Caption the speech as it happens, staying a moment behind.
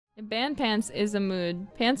Band pants is a mood.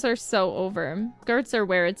 Pants are so over. Skirts are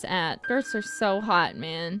where it's at. Skirts are so hot,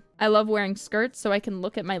 man. I love wearing skirts so I can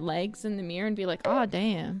look at my legs in the mirror and be like, oh,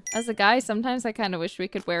 damn. As a guy, sometimes I kind of wish we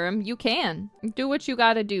could wear them. You can. Do what you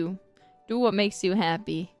gotta do. Do what makes you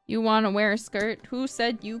happy. You want to wear a skirt? Who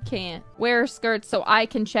said you can't? Wear a skirt so I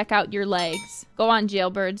can check out your legs. Go on,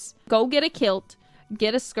 jailbirds. Go get a kilt.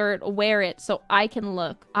 Get a skirt. Wear it so I can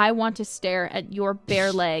look. I want to stare at your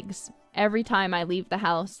bare legs every time I leave the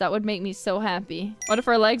house. That would make me so happy. What if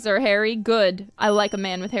our legs are hairy? Good. I like a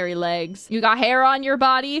man with hairy legs. You got hair on your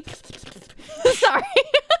body? Sorry.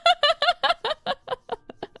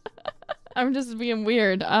 I'm just being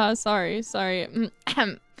weird. Sorry.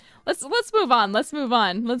 Let's move on. Let's move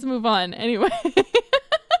on. Anyway.